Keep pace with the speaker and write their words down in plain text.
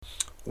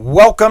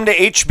Welcome to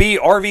HB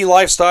RV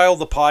Lifestyle,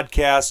 the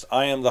podcast.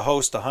 I am the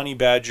host, the Honey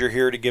Badger,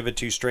 here to give it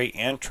to you straight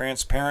and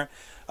transparent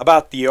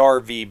about the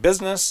RV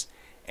business,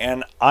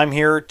 and I'm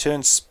here to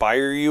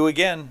inspire you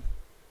again.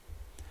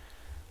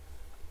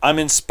 I'm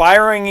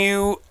inspiring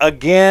you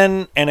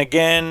again and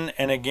again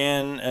and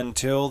again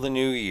until the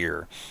new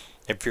year.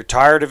 If you're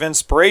tired of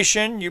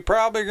inspiration, you're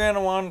probably going to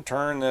want to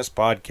turn this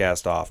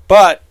podcast off.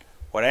 But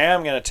what I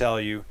am going to tell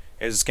you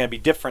is it's going to be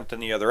different than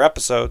the other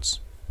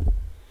episodes.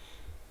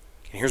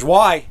 And here's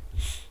why.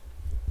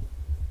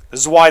 This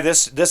is why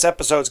this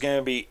episode is going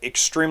to be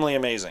extremely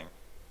amazing.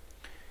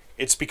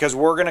 It's because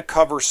we're going to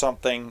cover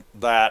something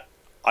that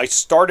I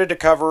started to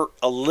cover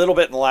a little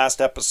bit in the last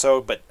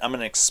episode, but I'm going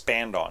to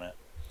expand on it.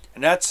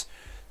 And that's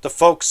the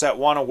folks that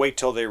want to wait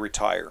till they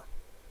retire.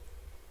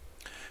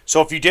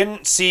 So if you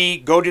didn't see,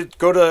 go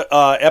to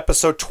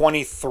episode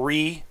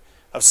 23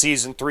 of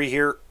season 3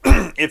 here.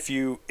 if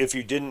you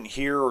didn't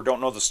hear or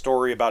don't know the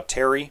story about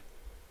Terry.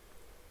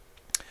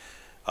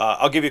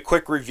 I'll give you a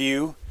quick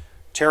review.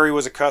 Terry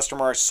was a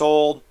customer I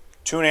sold.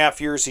 2.5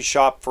 years he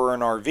shopped for an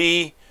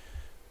RV.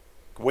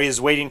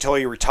 Was waiting until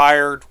he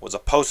retired. Was a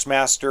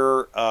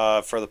postmaster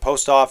for the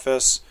post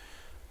office.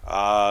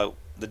 The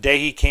day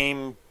he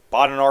came,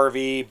 bought an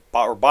RV,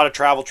 bought a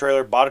travel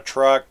trailer, bought a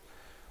truck.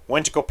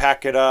 Went to go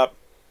pack it up.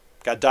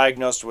 Got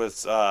diagnosed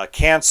with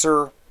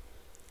cancer.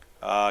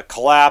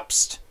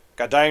 Collapsed.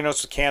 Got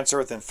diagnosed with cancer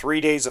within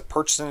 3 days of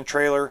purchasing the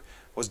trailer.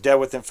 Was dead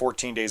within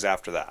 14 days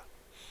after that.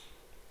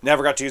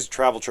 Never got to use a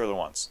travel trailer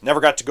once. Never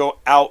got to go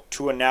out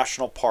to a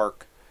national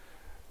park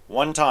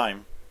one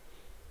time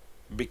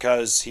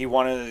because he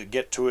wanted to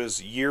get to his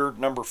year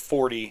number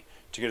 40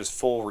 to get his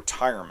full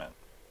retirement.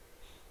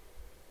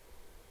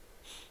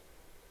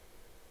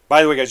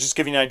 By the way, guys, just to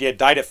give you an idea,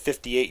 died at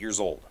 58 years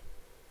old.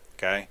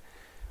 Okay?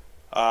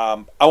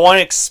 I want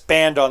to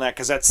expand on that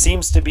because that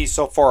seems to be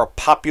so far a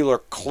popular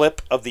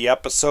clip of the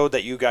episode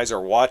that you guys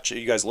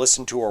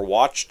listen to or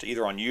watched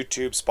either on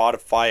YouTube,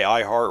 Spotify,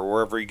 iHeart, or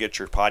wherever you get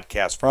your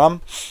podcast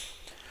from.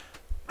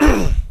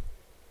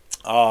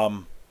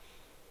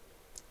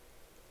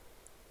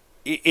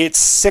 It's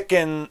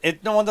sicken.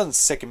 No, it doesn't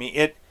sicken me.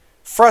 It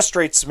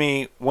frustrates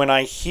me when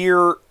I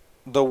hear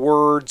the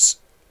words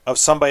of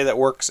somebody that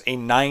works a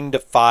 9 to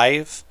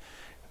 5,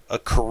 a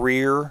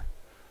career,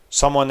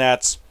 someone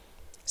that's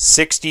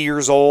 60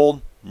 years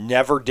old,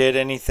 never did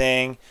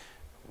anything,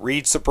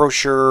 reads the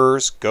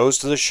brochures, goes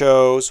to the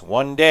shows.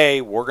 One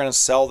day, we're going to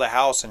sell the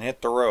house and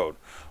hit the road.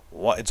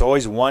 It's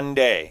always one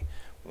day.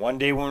 One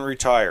day when we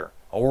retire.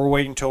 Oh, we're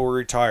waiting until we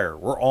retire.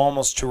 We're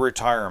almost to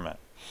retirement.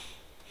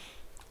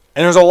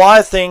 And there's a lot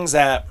of things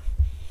that...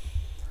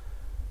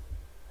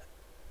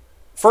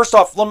 First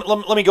off,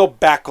 let me go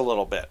back a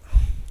little bit.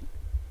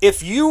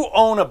 If you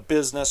own a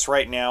business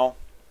right now,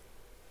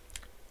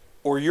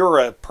 or you're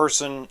a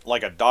person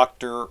like a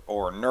doctor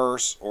or a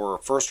nurse or a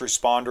first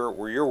responder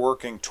where you're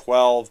working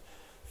 12,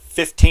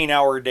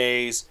 15-hour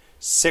days,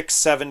 6,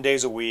 7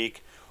 days a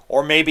week,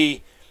 or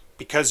maybe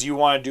because you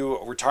want to do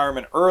a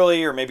retirement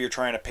early, or maybe you're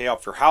trying to pay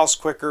off your house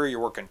quicker, you're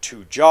working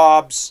 2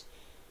 jobs,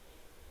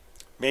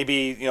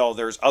 maybe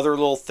there's other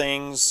little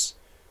things,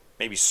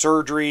 maybe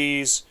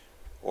surgeries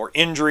or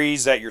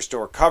injuries that you're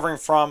still recovering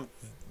from.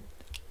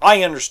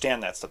 I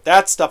understand that stuff.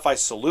 That stuff, I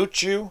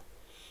salute you.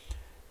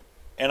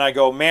 And I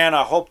go, man,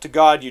 I hope to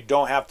God you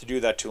don't have to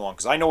do that too long.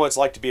 Because I know what it's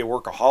like to be a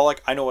workaholic.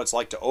 I know what it's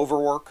like to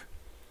overwork.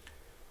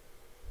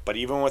 But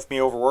even with me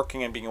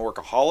overworking and being a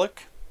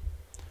workaholic,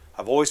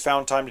 I've always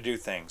found time to do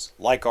things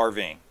like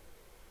RVing.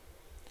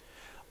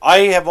 I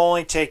have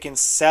only taken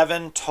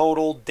 7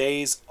 total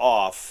days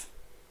off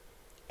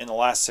in the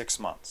last 6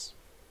 months.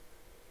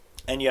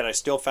 And yet I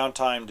still found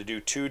time to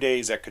do 2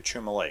 days at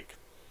Kachuma Lake.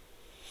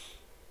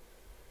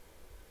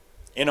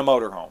 In a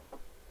motorhome.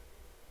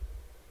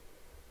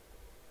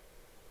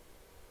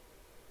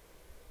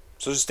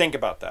 So just think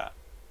about that.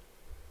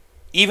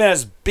 Even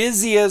as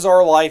busy as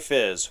our life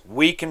is,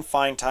 we can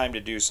find time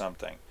to do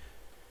something.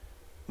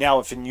 Now,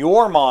 if in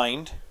your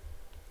mind,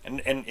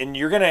 and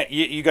you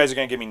guys are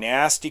gonna give me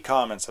nasty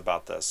comments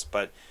about this,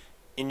 but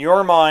in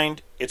your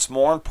mind, it's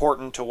more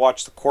important to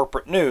watch the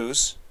corporate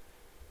news,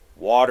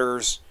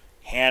 Waters,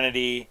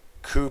 Hannity,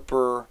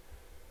 Cooper,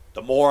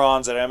 the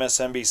morons at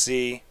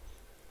MSNBC.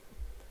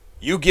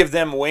 You give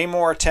them way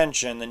more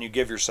attention than you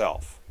give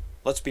yourself.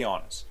 Let's be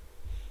honest.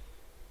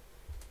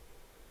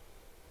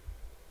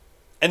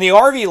 And the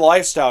RV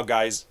lifestyle,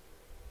 guys,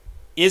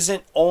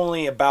 isn't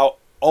only about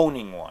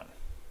owning one.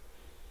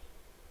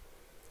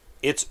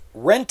 It's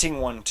renting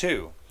one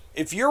too.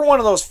 If you're one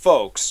of those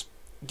folks,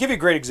 I'll give you a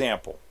great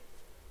example.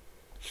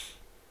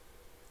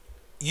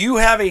 You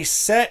have a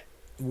set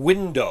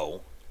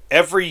window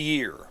every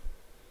year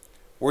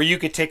where you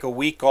could take a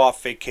week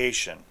off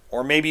vacation.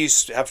 Or maybe you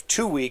have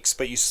 2 weeks,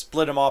 but you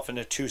split them off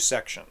into 2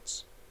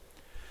 sections.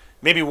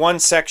 Maybe one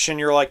section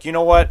you're like, you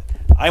know what?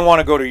 I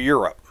want to go to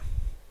Europe.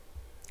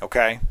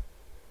 Okay?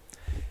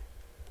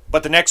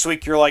 But the next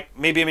week you're like,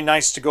 maybe it'd be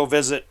nice to go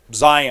visit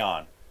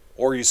Zion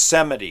or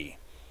Yosemite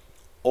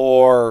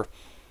or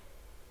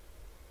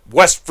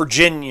West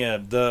Virginia,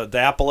 the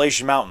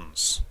Appalachian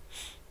Mountains.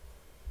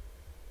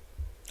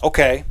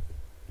 Okay,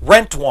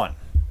 rent one.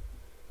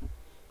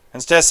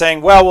 Instead of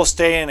saying, well, we'll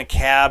stay in a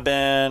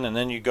cabin, and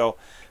then you go,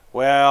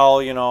 well,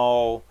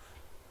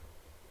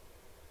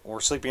 we're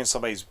sleeping in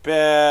somebody's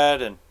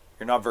bed, and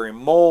you're not very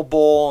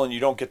mobile, and you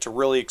don't get to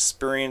really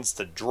experience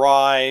the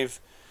drive.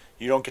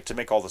 You don't get to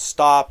make all the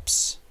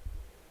stops.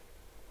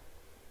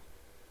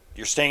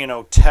 You're staying in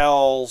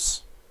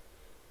hotels.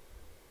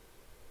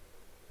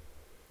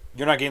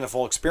 You're not getting the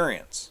full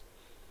experience.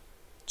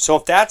 So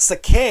if that's the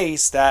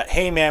case, that,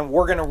 hey man,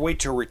 we're going to wait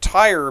to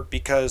retire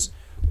because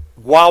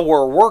while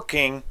we're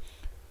working,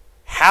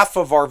 half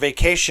of our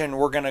vacation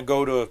we're going to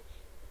go to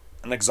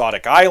an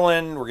exotic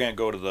island, we're going to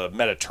go to the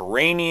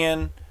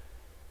Mediterranean.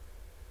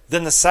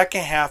 Then the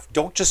second half,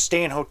 don't just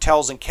stay in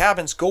hotels and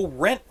cabins, go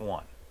rent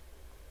one.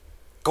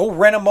 Go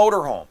rent a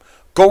motorhome.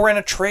 Go rent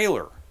a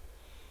trailer.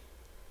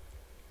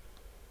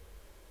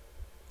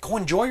 Go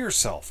enjoy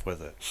yourself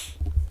with it.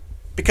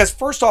 Because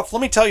first off,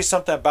 let me tell you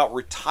something about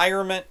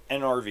retirement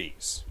and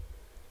RVs.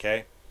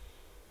 Okay?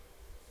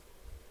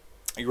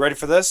 Are you ready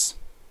for this?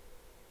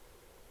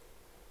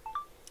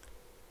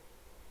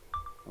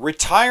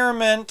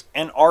 Retirement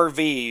and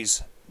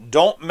RVs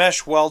don't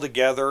mesh well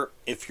together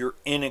if you're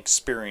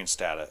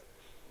inexperienced at it.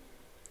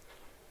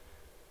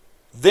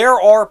 There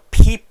are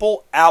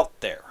people out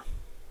there,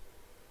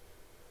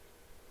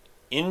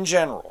 in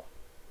general,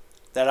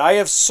 that I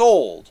have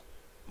sold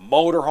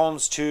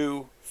motorhomes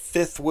to,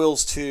 fifth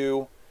wheels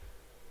to,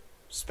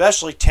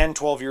 especially 10,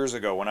 12 years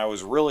ago when I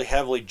was really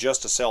heavily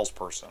just a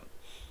salesperson,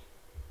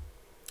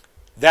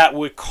 that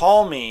would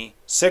call me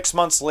 6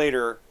 months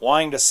later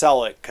wanting to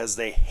sell it because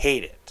they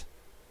hate it.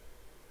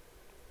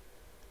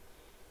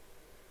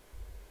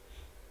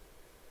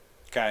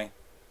 Okay.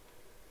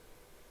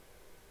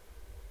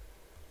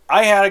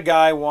 I had a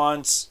guy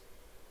once,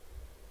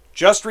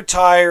 just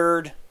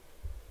retired,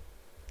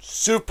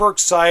 super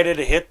excited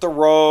to hit the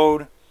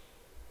road,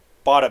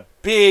 bought a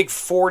big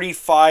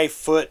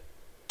 45-foot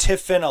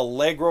Tiffin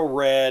Allegro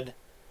red,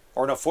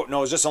 or no, it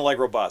was just an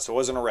Allegro bus. It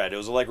wasn't a red, it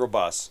was an Allegro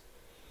bus.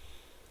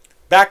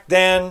 Back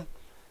then,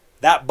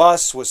 that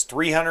bus was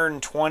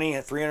 $320,000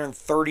 and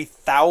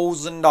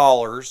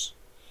 $330,000.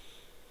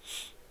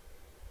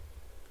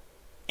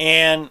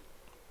 And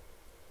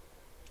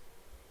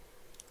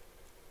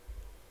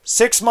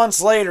 6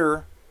 months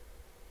later,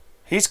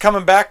 he's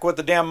coming back with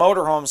the damn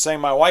motorhome saying,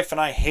 my wife and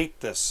I hate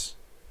this.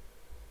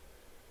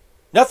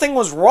 Nothing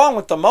was wrong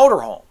with the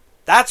motorhome.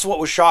 That's what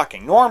was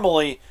shocking.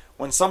 Normally,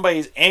 when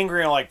somebody's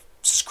angry and like,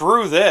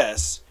 screw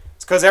this,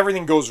 it's because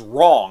everything goes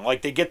wrong.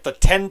 Like they get the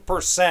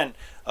 10%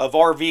 of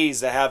RVs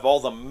that have all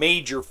the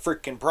major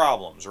freaking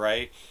problems,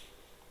 right?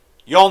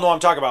 You all know what I'm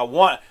talking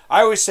about.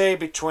 I always say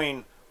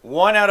between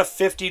 1 out of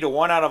 50 to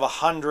 1 out of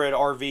 100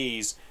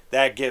 RVs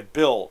that get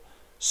built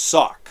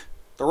suck.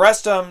 The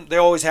rest of them, they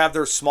always have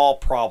their small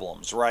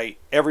problems, right?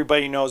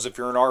 Everybody knows if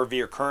you're an RV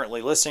or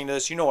currently listening to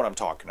this, you know what I'm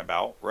talking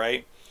about,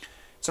 right?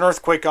 It's an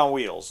earthquake on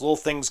wheels. Little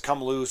things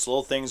come loose,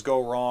 little things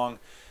go wrong,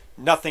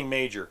 nothing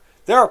major.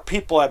 There are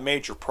people that have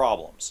major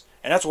problems,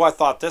 and that's what I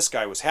thought this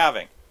guy was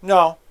having.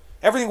 No,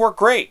 everything worked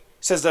great. He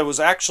says that it was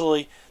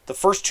actually, the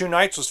first 2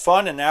 nights was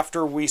fun, and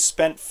after we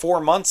spent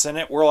 4 months in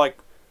it, we're like,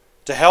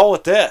 to hell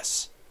with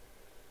this.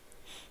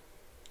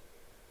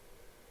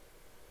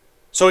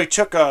 So he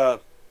took a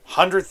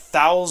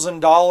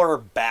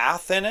 $100,000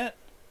 bath in it.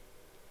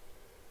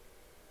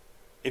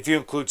 If you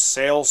include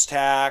sales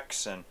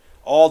tax and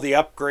all the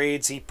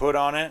upgrades he put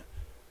on it,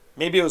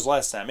 maybe it was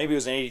less than that. Maybe it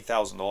was an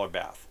 $80,000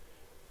 bath.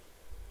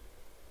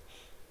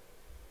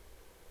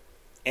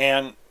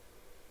 And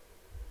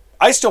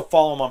I still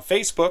follow him on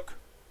Facebook.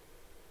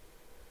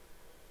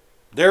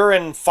 They're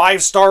in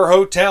 5-star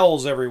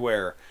hotels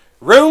everywhere.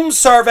 Room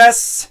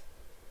service.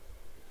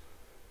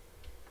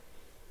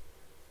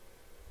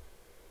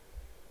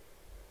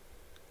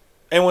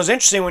 And it was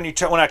interesting when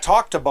I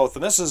talked to both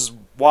of them. This is a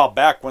while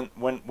back when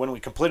we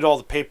completed all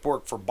the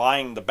paperwork for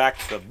buying the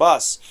back of the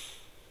bus.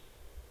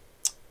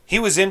 He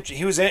was in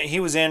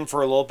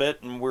for a little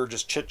bit, and we were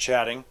just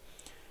chit-chatting.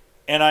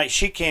 And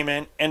she came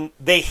in, and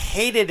they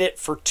hated it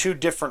for 2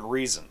 different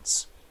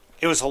reasons.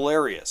 It was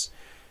hilarious.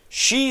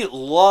 She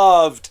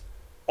loved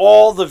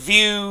all the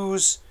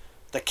views,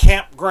 the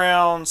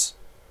campgrounds,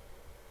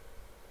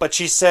 but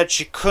she said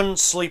she couldn't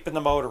sleep in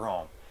the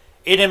motorhome.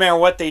 It didn't matter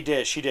what they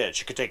did, she did.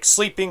 She could take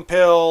sleeping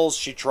pills,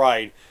 she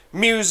tried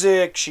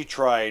music, she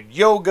tried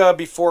yoga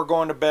before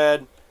going to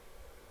bed.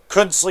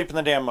 Couldn't sleep in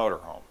the damn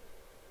motorhome.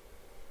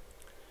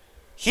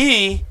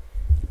 He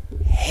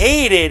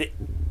hated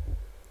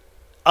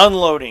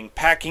unloading,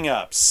 packing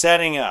up,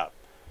 setting up.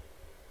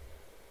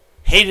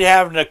 Hated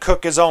having to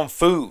cook his own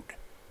food.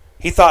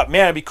 He thought,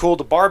 man, it'd be cool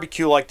to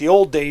barbecue like the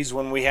old days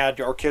when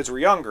our kids were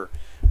younger.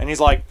 And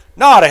he's like,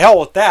 nah, to hell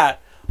with that.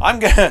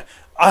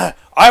 I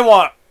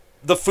want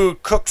the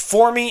food cooked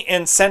for me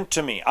and sent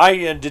to me.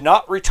 I did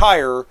not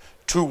retire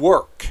to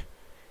work.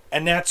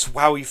 And that's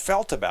how he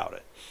felt about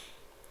it.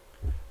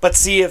 But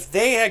see, if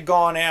they had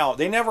gone out,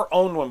 they never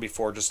owned one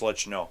before, just to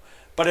let you know.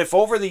 But if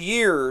over the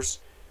years,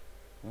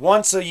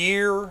 once a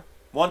year,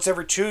 once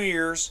every 2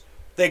 years,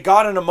 They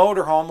got in a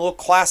motorhome, a little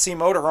classy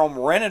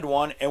motorhome, rented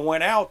one, and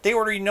went out. They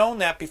already known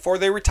that before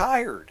they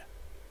retired.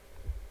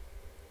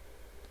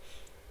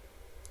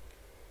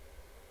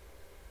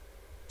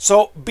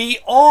 So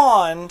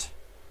beyond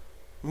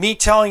me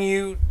telling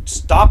you,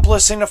 stop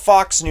listening to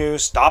Fox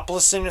News, stop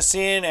listening to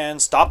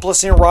CNN, stop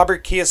listening to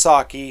Robert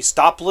Kiyosaki,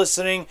 stop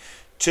listening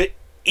to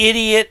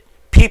idiot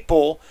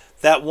people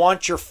that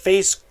want your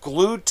face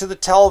glued to the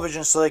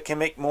television so they can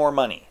make more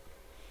money.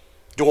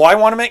 Do I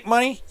want to make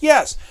money?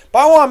 Yes. But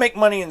I want to make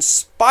money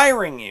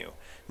inspiring you,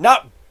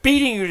 not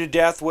beating you to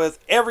death with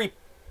every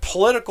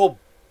political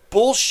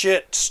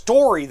bullshit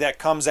story that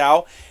comes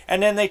out,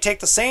 and then they take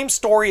the same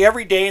story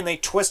every day and they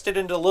twist it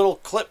into little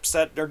clips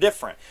that are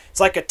different. It's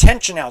like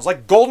attention hounds,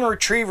 like golden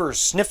retrievers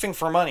sniffing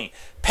for money.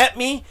 Pet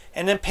me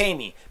and then pay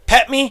me.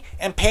 Pet me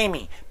and pay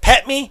me.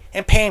 Pet me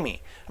and pay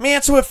me. I mean,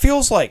 that's what it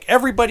feels like.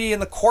 Everybody in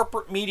the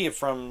corporate media,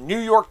 from New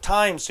York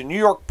Times to New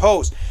York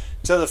Post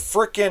to the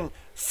frickin'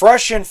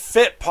 Fresh and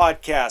Fit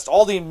podcast,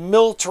 all the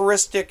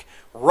militaristic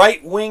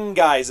right-wing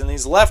guys and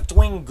these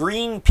left-wing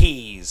green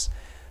peas.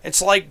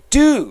 It's like,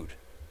 dude,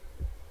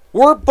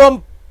 we're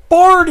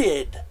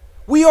bombarded.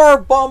 We are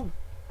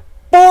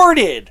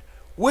bombarded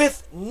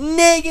with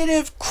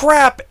negative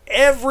crap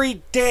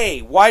every day.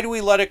 Why do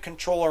we let it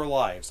control our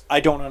lives? I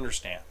don't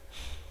understand.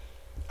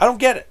 I don't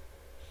get it.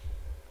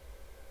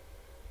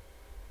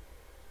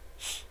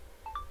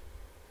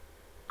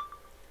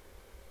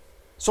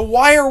 So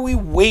why are we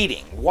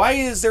waiting? Why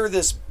is there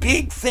this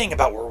big thing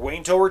about we're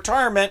waiting till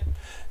retirement?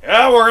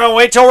 Yeah, we're going to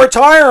wait till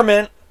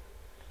retirement.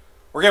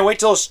 We're going to wait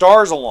till the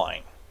stars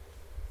align.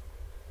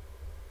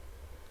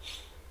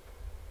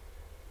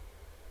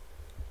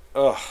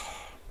 Ugh.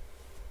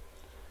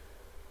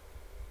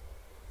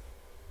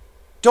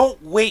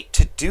 Don't wait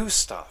to do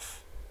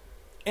stuff.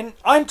 And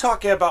I'm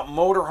talking about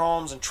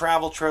motorhomes and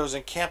travel trailers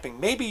and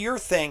camping. Maybe your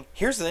thing,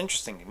 here's the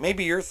interesting thing,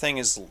 maybe your thing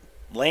is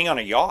laying on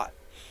a yacht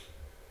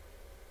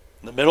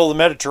in the middle of the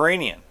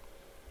Mediterranean.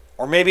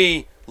 Or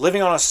maybe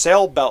living on a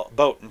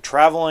sailboat and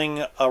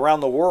traveling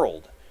around the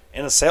world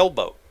in a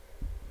sailboat.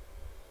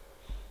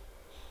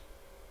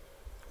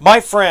 My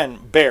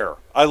friend Bear,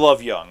 I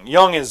love Young.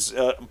 Young is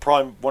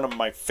probably one of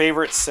my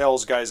favorite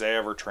sales guys I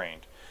ever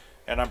trained.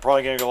 And I'm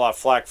probably going to get a lot of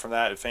flack from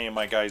that if any of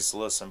my guys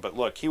listen. But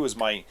look, he was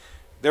my...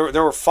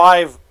 There were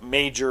 5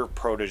 major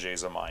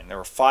proteges of mine. There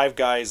were 5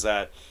 guys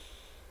that,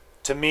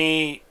 to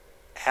me,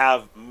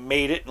 have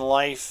made it in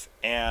life,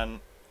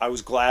 and I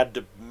was glad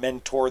to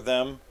mentor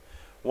them.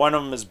 One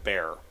of them is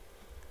Bear.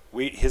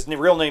 His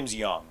real name's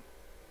Young.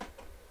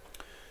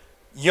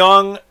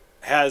 Young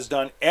has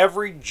done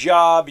every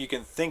job you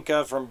can think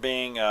of, from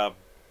being a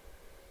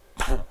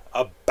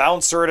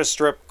bouncer at a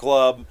strip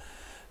club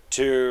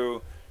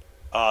to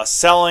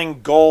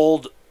selling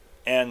gold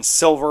and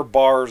silver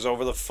bars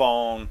over the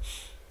phone,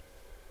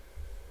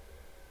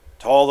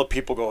 to all the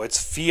people go, it's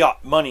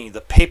fiat money,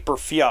 the paper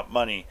fiat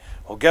money.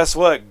 Well, guess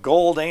what?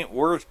 Gold ain't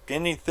worth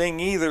anything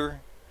either.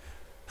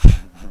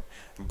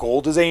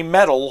 Gold is a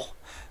metal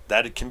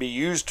that it can be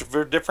used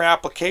for different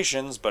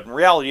applications, but in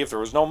reality, if there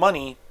was no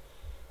money,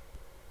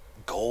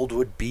 gold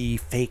would be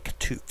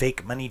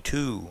fake money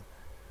too.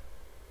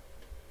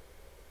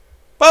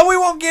 But we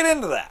won't get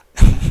into that.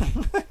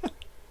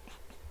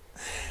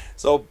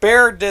 So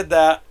Bear did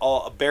that.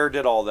 Bear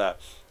did all that.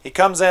 He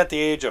comes in at the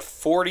age of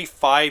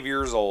 45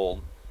 years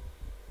old,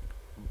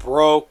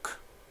 broke,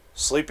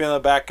 sleeping in the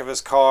back of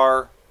his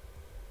car,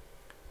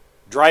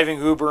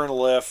 driving Uber and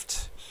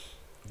Lyft,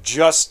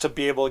 just to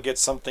be able to get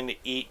something to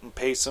eat and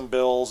pay some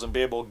bills and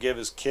be able to give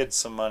his kids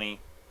some money.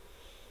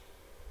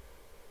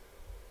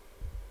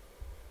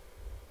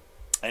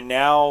 And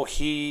now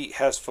he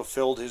has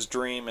fulfilled his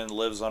dream and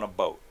lives on a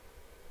boat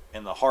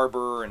in the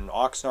harbor, in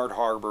Oxnard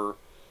Harbor.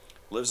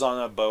 Lives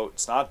on a boat.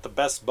 It's not the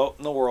best boat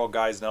in the world,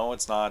 guys. No,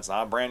 it's not. It's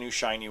not a brand new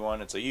shiny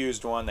one. It's a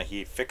used one that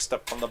he fixed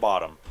up from the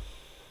bottom.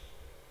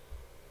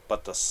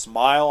 But the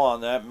smile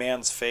on that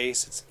man's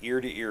face, it's ear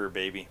to ear,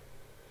 baby.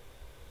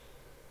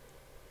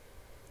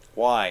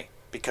 Why?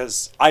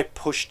 Because I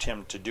pushed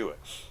him to do it.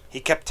 He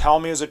kept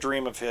telling me it was a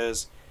dream of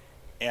his,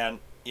 and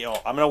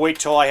I'm going to wait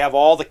till I have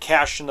all the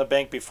cash in the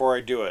bank before I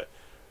do it.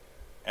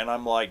 And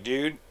I'm like,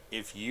 dude,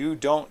 if you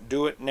don't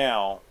do it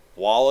now,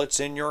 while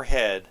it's in your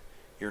head,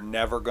 you're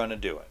never going to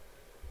do it.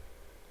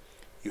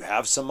 You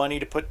have some money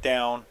to put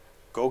down,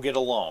 go get a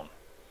loan.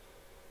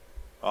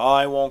 Oh,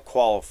 I won't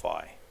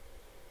qualify.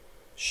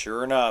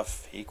 Sure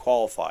enough, he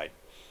qualified.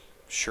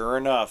 Sure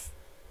enough,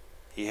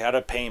 he had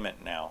a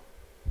payment now.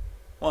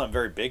 Well, a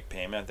very big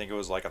payment. I think it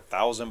was like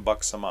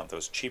 $1,000 a month. It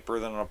was cheaper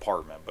than an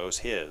apartment, but it was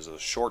his. It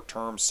was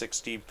short-term,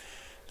 60. I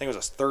think it was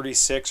a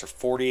 36 or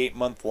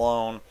 48-month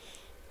loan,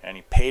 and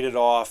he paid it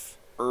off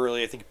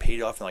early. I think he paid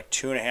it off in like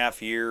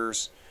 2.5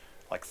 years,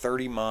 like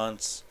 30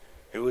 months.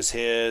 It was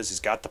his.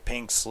 He's got the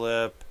pink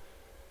slip.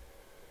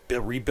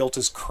 Rebuilt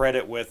his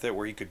credit with it,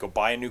 where he could go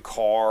buy a new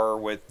car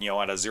with,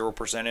 at a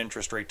 0%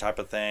 interest rate type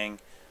of thing.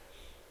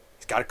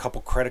 He's got a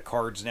couple credit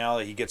cards now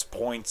that he gets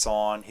points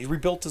on. He's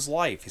rebuilt his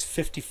life. He's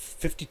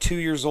 52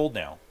 years old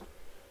now.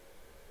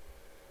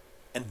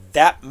 And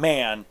that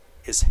man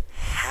is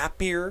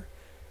happier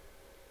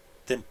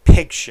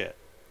pig shit.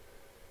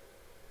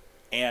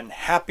 And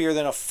happier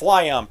than a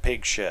fly on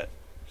pig shit.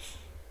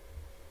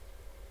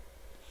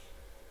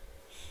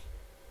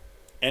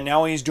 And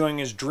now he's doing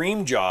his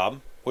dream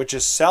job, which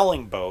is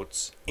selling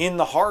boats in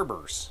the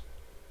harbors.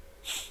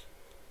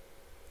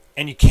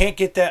 And you can't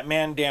get that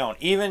man down.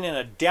 Even in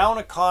a down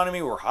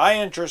economy where high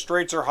interest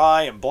rates are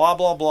high and blah,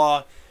 blah,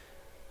 blah,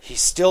 he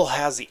still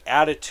has the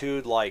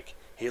attitude like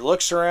he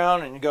looks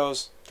around and he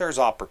goes, there's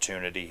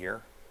opportunity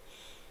here.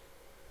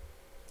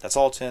 That's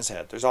all it's in his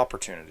head. There's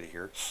opportunity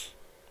here.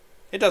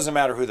 It doesn't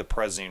matter who the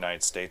president of the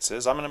United States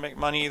is. I'm going to make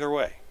money either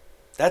way.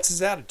 That's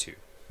his attitude.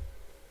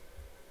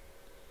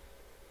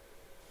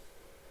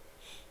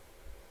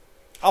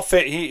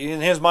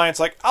 In his mind, it's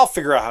like, I'll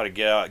figure out how to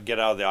get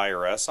out of the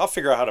IRS. I'll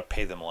figure out how to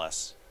pay them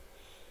less.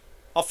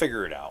 I'll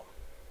figure it out.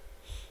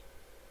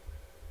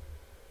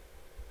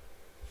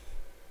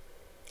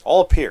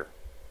 All up here.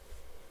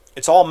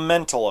 It's all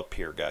mental up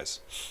here,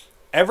 guys.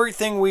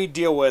 Everything we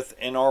deal with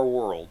in our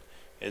world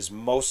is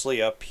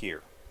mostly up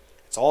here.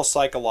 It's all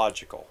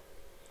psychological.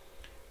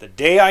 The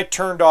day I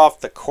turned off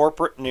the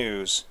corporate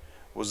news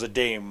was the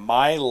day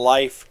my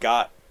life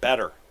got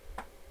better.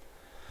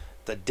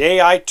 The day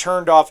I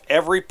turned off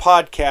every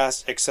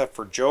podcast except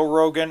for Joe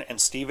Rogan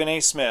and Stephen A.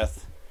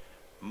 Smith,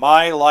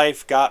 my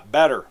life got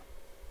better.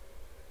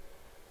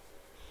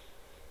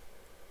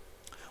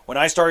 When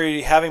I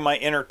started having my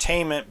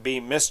entertainment be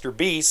Mr.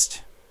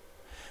 Beast,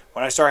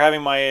 when I started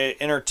having my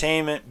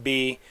entertainment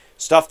be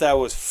stuff that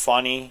was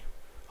funny,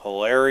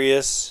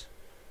 hilarious,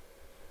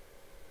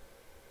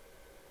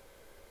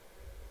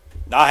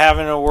 not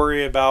having to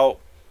worry about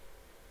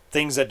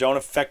things that don't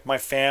affect my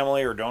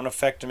family or don't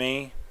affect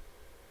me.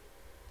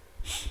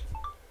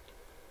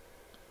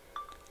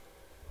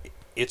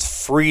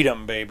 It's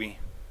freedom, baby.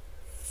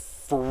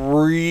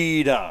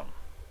 Freedom.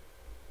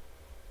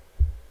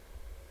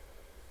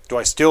 Do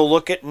I still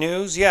look at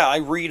news? Yeah, I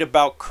read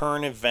about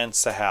current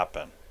events that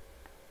happen.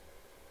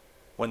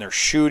 When there's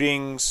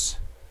shootings,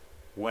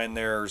 when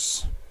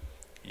there's,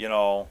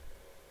 an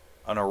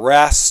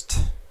arrest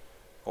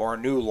or a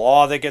new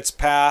law that gets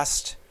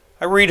passed,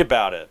 I read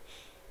about it.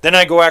 Then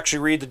I go actually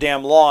read the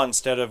damn law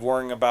instead of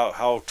worrying about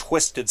how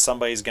twisted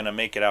somebody's going to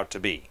make it out to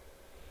be.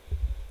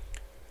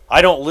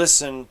 I don't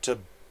listen to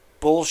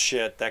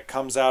bullshit that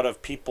comes out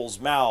of people's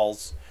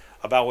mouths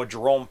about what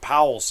Jerome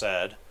Powell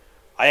said.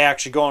 I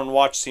actually go and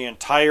watch the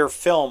entire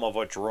film of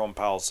what Jerome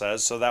Powell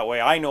says, so that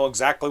way I know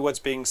exactly what's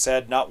being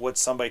said, not what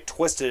somebody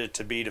twisted it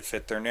to be to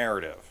fit their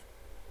narrative.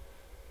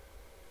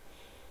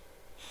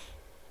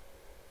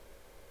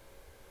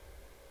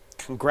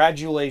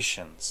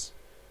 Congratulations.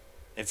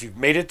 If you've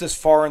made it this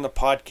far in the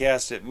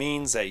podcast, it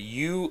means that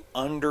you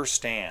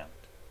understand.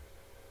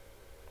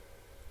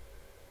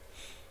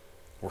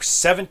 We're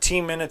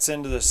 17 minutes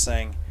into this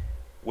thing,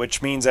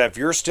 which means that if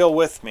you're still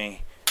with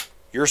me,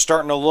 you're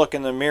starting to look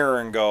in the mirror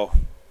and go,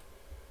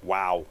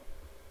 wow.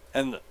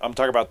 And I'm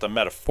talking about the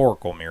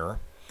metaphorical mirror.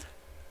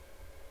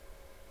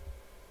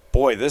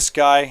 Boy, this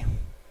guy,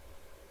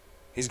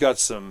 he's got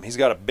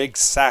a big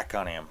sack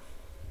on him.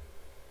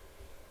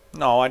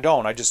 No, I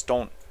don't. I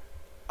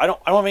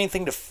don't have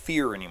anything to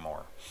fear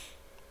anymore.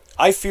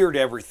 I feared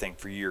everything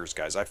for years,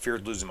 guys. I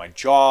feared losing my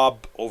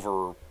job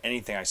over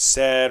anything I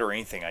said or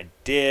anything I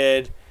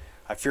did.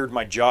 I feared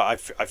my job.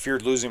 I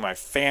feared losing my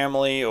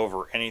family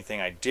over anything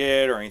I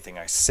did or anything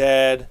I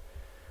said.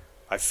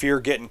 I fear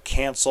getting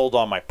canceled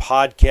on my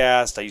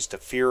podcast. I used to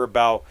fear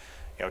about,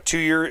 a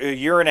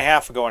year and a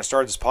half ago when I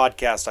started this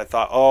podcast, I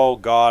thought, oh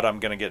God,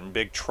 I'm going to get in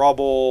big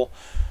trouble.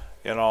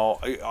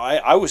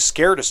 I was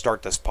scared to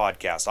start this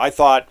podcast. I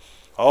thought,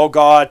 oh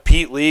God,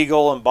 Pete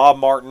Legal and Bob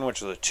Martin,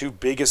 which are the two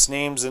biggest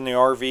names in the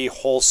RV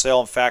wholesale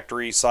and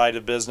factory side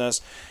of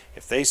business,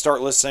 if they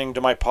start listening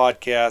to my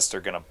podcast, they're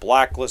going to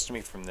blacklist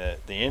me from the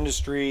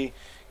industry.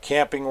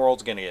 Camping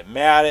World's going to get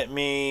mad at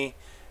me.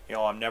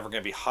 I'm never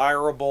going to be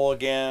hireable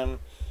again.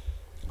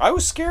 I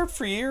was scared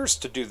for years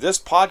to do this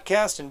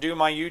podcast and do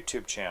my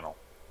YouTube channel.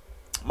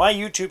 My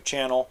YouTube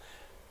channel,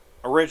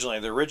 the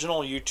original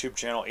YouTube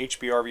channel,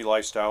 HBRV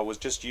Lifestyle, was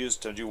just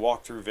used to do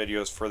walkthrough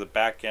videos for the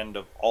back end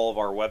of all of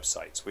our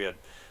websites. We had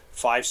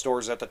 5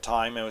 stores at the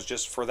time, and it was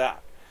just for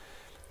that.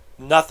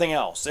 Nothing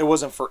else. It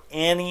wasn't for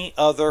any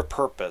other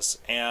purpose,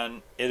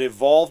 and it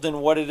evolved in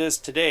what it is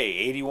today.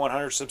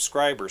 8,100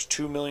 subscribers,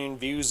 2 million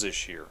views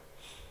this year.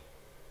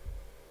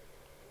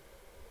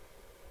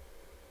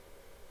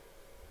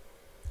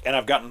 And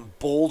I've gotten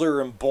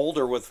bolder and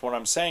bolder with what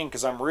I'm saying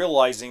because I'm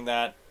realizing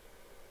that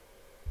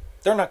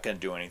they're not going to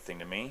do anything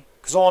to me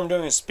because all I'm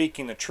doing is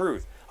speaking the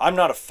truth. I'm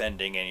not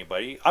offending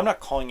anybody. I'm not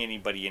calling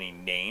anybody any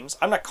names.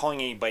 I'm not calling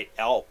anybody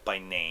out by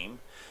name.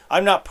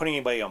 I'm not putting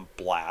anybody on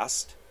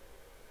blast.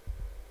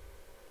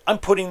 I'm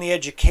putting the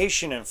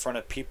education in front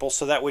of people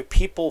so that way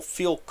people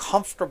feel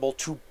comfortable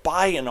to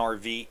buy an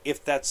RV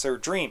if that's their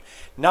dream.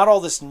 Not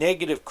all this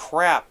negative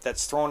crap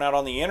that's thrown out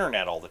on the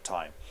internet all the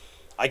time.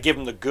 I give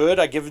them the good,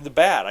 I give you the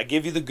bad. I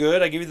give you the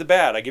good, I give you the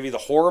bad. I give you the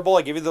horrible,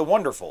 I give you the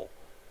wonderful.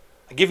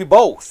 I give you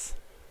both.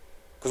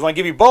 Because when I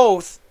give you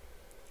both,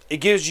 it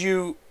gives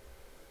you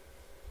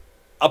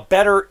a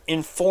better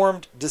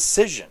informed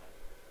decision.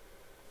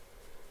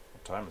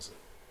 What time is it?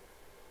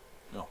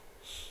 No.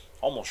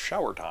 Almost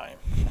shower time.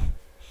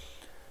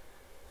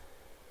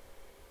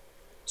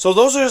 So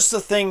those are just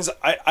the things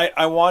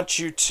I want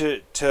you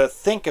to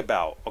think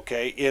about,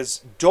 okay,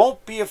 is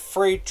don't be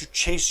afraid to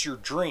chase your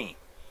dream.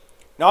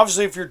 Now,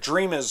 obviously, if your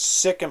dream is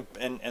sick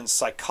and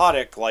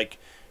psychotic, like,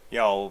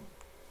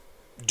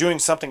 doing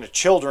something to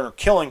children or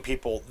killing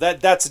people,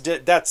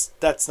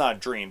 that's not a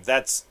dream.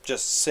 That's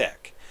just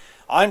sick.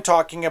 I'm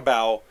talking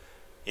about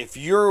if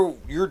your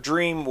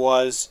dream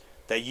was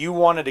that you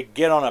wanted to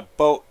get on a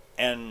boat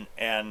and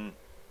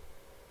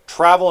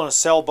travel in a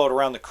sailboat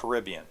around the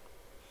Caribbean.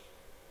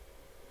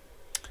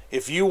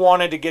 If you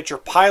wanted to get your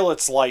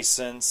pilot's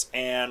license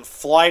and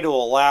fly to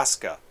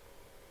Alaska.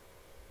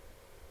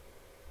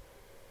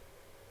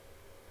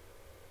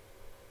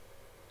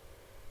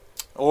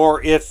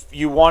 Or if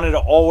you wanted to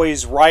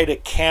always ride a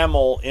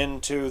camel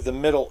into the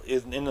Middle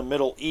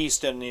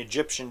East and the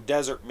Egyptian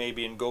desert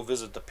maybe and go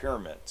visit the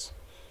pyramids.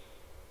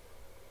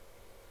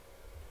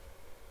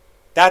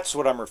 That's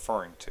what I'm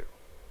referring to.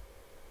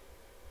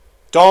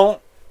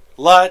 Don't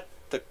let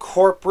the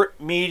corporate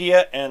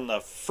media and the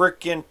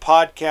freaking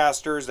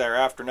podcasters that are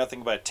after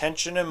nothing but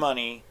attention and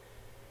money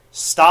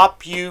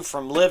stop you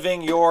from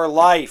living your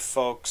life,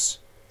 folks.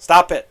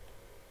 Stop it.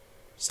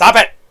 Stop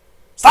it.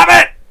 Stop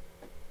it.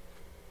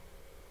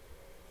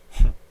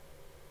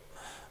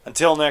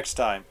 Until next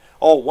time.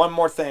 Oh, one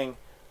more thing.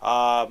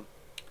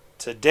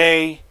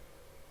 Today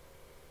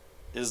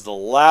is the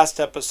last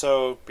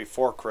episode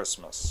before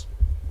Christmas.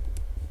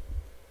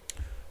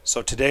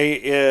 So today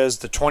is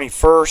the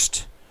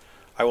 21st.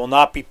 I will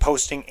not be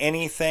posting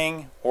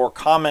anything or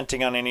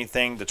commenting on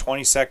anything the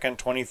 22nd,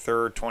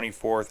 23rd,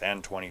 24th,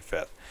 and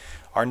 25th.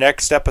 Our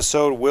next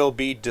episode will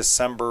be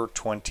December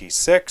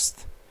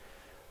 26th.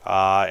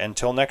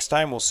 Until next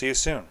time, we'll see you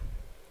soon.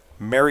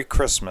 Merry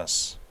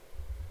Christmas.